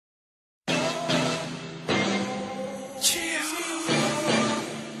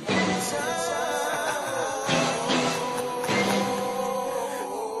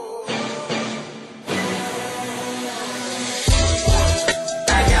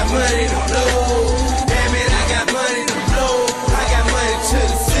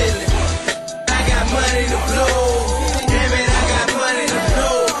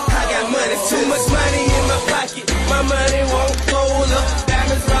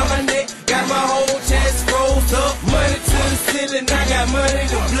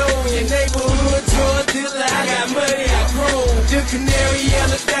canary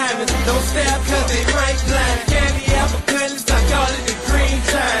yellow diamonds. Don't stop cause they might blind. Candy apple colors, I call it the green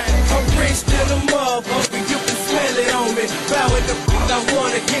time. I'm rich to the motherfucker, you can smell it on me. Bow with the I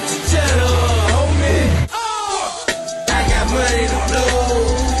wanna get your cheddar, homie. I got money to blow.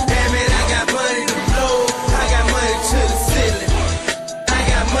 Damn it, I got money to blow. I got money to the ceiling. I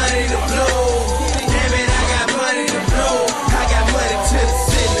got money to blow. Damn it, I got money to blow. I got money to the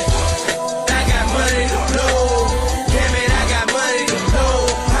ceiling. I got money to blow. Damn it, I got money to blow.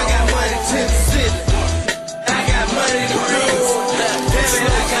 I got money to the ceiling. I got money to blow. Damn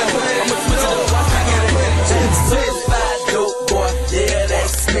it, I got money to blow. I got money to the ceiling. Dope boy, yeah,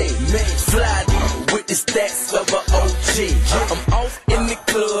 that's me. Fly with the stats of an OG. I'm off in the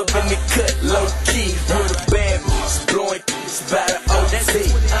club, in the cut, low key. With a bad bitch, blowing by the OC.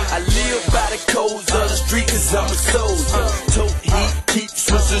 I live by the codes of the street cause I'm a soldier. Tote heat, keep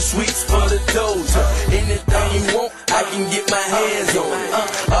switching sweets for the doja. Anything you want, I can get my hands on it.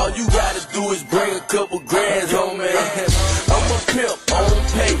 All you gotta do is bring a couple grands home, man. I'm a pimp, on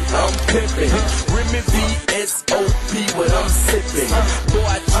pay, I'm pimping. Remy VSOP, what I'm sipping. Boy,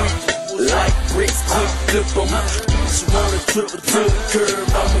 I treat you like bricks, clip 'em. She wanna triple to the curb,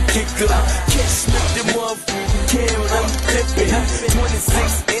 I'ma kick her. Catch me the motherfucking can when I'm flipping.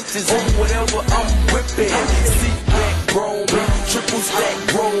 26 inches on whatever I'm whipping. Seat back, grown, triple stack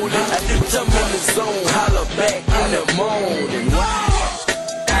rolling. I think I'm in the zone, holla back in the morning.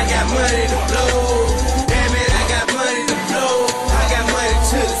 I got money to blow. Damn it, I got money to blow. I got money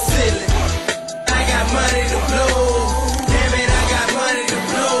to the ceiling. I got money to blow. Damn it, I got money to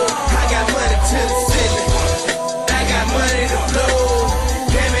blow. I got money to the ceiling. I got money to blow.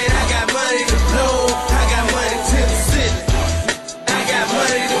 Damn it, I got money to blow. I got money to the ceiling. I got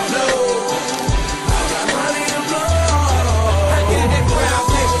money to blow. I got money to blow. I got that brown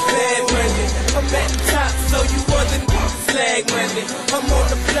paper bag money. I'm at the top, so you want the flag money. I'm on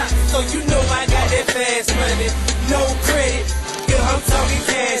the block, so you know I got that fast money. No credit, yeah, I'm talking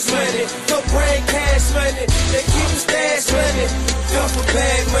cash money. Don't bring cash money, they keep the stash money. Duffel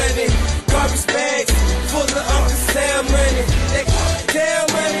bag money, garbage bags full of Uncle Sam money. That damn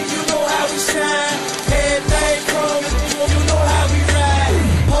money, you know how we shine. Everything chrome, you know how we ride.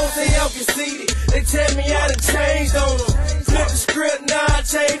 Jose up conceited, they tell me I done changed on them. Flip the script, now I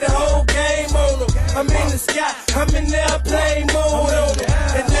changed the whole game on them. I'm in the sky, I'm in airplane mode on them.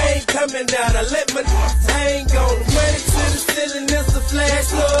 And they ain't coming out, I let my hang on them. Money to the ceiling, it's a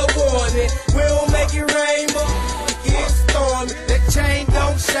flash, love warning.